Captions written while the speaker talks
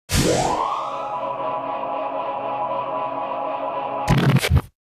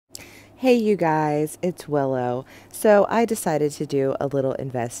Hey you guys, it's Willow. So I decided to do a little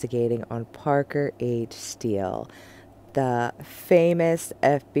investigating on Parker H. Steele, the famous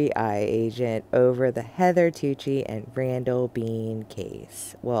FBI agent over the Heather Tucci and Randall Beane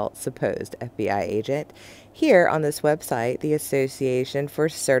case. Well, supposed FBI agent. Here on this website, the Association for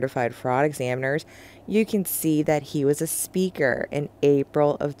Certified Fraud Examiners, you can see that he was a speaker in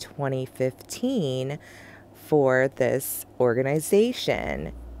April of 2015 for this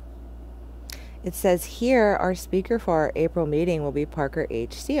organization. It says here, our speaker for our April meeting will be Parker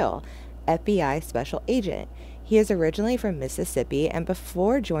H. Steele, FBI Special Agent. He is originally from Mississippi and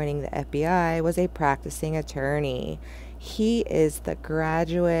before joining the FBI was a practicing attorney. He is a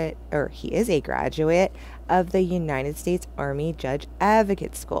graduate of the United States Army Judge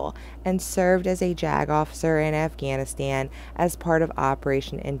Advocate School and served as a JAG officer in Afghanistan as part of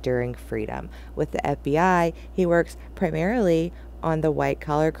Operation Enduring Freedom. With the FBI, he works primarily on the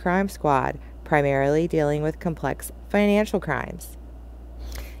white-collar crime squad, primarily dealing with complex financial crimes.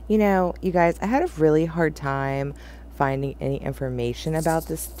 You know, you guys, I had a really hard time finding any information about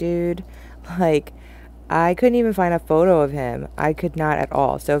this dude. Like, I couldn't even find a photo of him. I could not at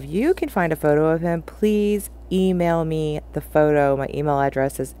all. So if you can find a photo of him, please email me the photo. My email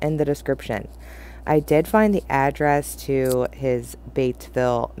address is in the description. I did find the address to his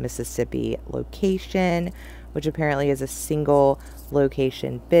Batesville, Mississippi location, which apparently is a single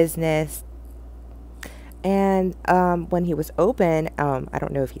location business. And when he was open, I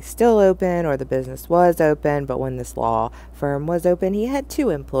don't know if he's still open or the business was open, but when this law firm was open, he had 2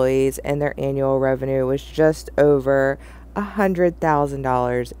 employees and their annual revenue was just over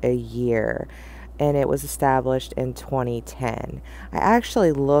 $100,000 a year. And it was established in 2010. I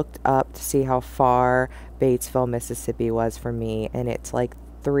actually looked up to see how far Batesville, Mississippi was from me, and it's like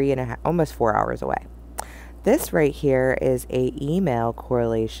 3.5, almost 4 hours away. This right here is a email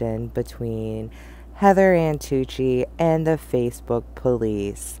correlation between Heather Ann Tucci and the Facebook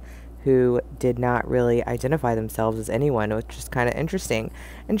police, who did not really identify themselves as anyone, which is kind of interesting.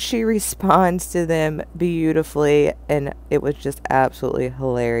 And she responds to them beautifully, and it was just absolutely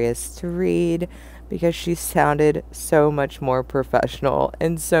hilarious to read because she sounded so much more professional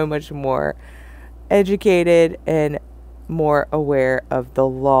and so much more educated and more aware of the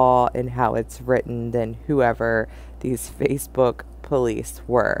law and how it's written than whoever these Facebook police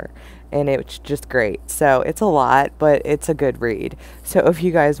were. And it's just great. So it's a lot, but it's a good read. So if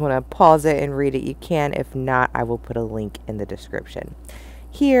you guys want to pause it and read it, you can. If not, I will put a link in the description.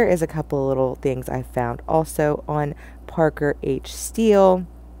 Here is a couple of little things I found also on Parker H. Steele.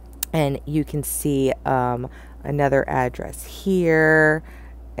 And you can see another address here,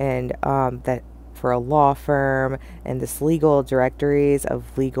 and that for a law firm, and this legal directories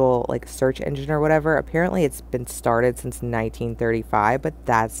of legal like search engine or whatever. Apparently it's been started since 1935, but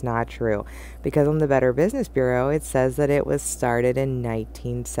that's not true because on the Better Business Bureau it says that it was started in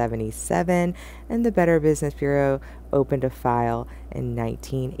 1977 and the Better Business Bureau opened a file in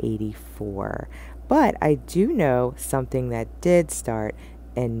 1984. But I do know something that did start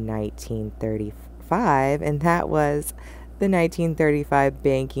in 1935, and that was the 1935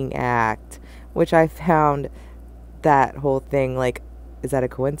 Banking Act, which I found that whole thing, like, is that a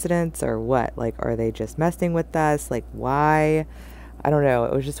coincidence or what? Like, are they just messing with us? Like, why? I don't know.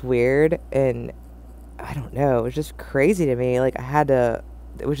 It was just weird, and I don't know. It was just crazy to me. Like, it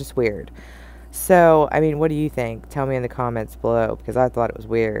was just weird. So, I mean, what do you think? Tell me in the comments below, because I thought it was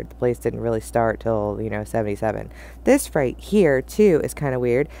weird. The place didn't really start till, 77. This right here, too, is kind of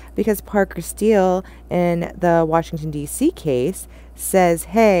weird, because Parker Steele in the Washington, D.C. case says,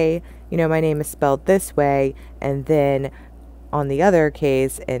 hey, my name is spelled this way, and then on the other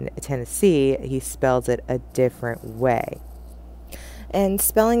case in Tennessee, he spells it a different way. And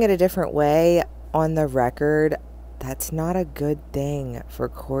spelling it a different way on the record, that's not a good thing for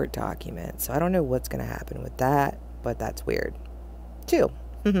court documents. So I don't know what's going to happen with that, but that's weird too.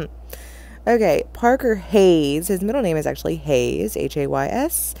 Okay, Parker Hayes. His middle name is actually Hayes,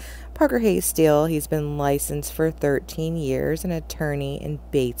 Hays. Parker Hayes Steele. He's been licensed for 13 years, an attorney in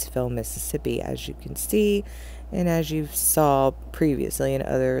Batesville, Mississippi, as you can see, and as you saw previously in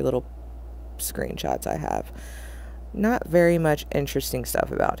other little screenshots I have. Not very much interesting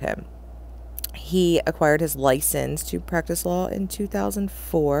stuff about him. He acquired his license to practice law in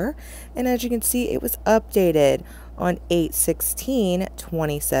 2004, and as you can see, it was updated on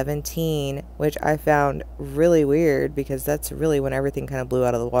 8/16/2017, which I found really weird because that's really when everything kind of blew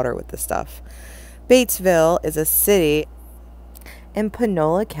out of the water with this stuff. Batesville is a city in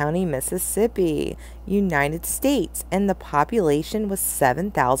Panola County, Mississippi, United States, and the population was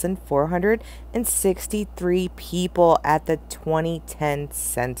 7,463 people at the 2010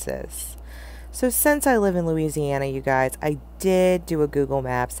 census. So since I live in Louisiana, you guys, I did do a Google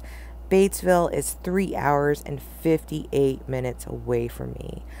Maps. Batesville is 3 hours and 58 minutes away from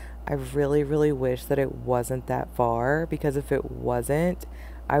me. I really, really wish that it wasn't that far, because if it wasn't,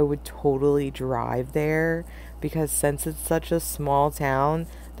 I would totally drive there, because since it's such a small town,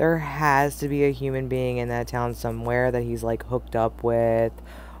 there has to be a human being in that town somewhere that he's like hooked up with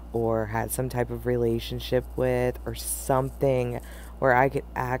or had some type of relationship with or something, where I could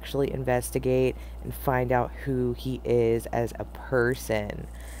actually investigate and find out who he is as a person.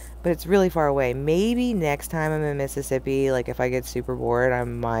 But it's really far away. Maybe next time I'm in Mississippi, like if I get super bored, I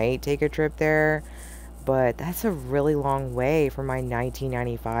might take a trip there. But that's a really long way for my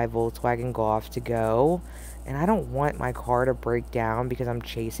 1995 Volkswagen Golf to go. And I don't want my car to break down because I'm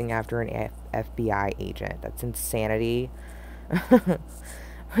chasing after an FBI agent. That's insanity. But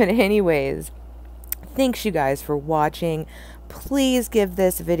anyways, thanks you guys for watching. Please give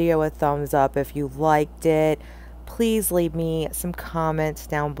this video a thumbs up if you liked it. Please leave me some comments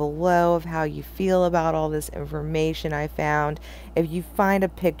down below of how you feel about all this information I found. If you find a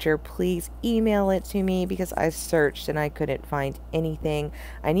picture, please email it to me, because I searched and I couldn't find anything.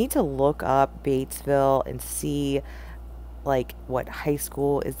 I need to look up Batesville and see like what high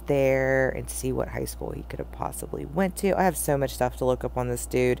school is there and see what high school he could have possibly went to. I have so much stuff to look up on this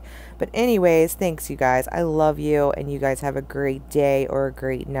dude. But anyways, thanks you guys. I love you, and you guys have a great day or a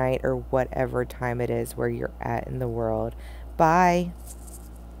great night or whatever time it is where you're at in the world. Bye.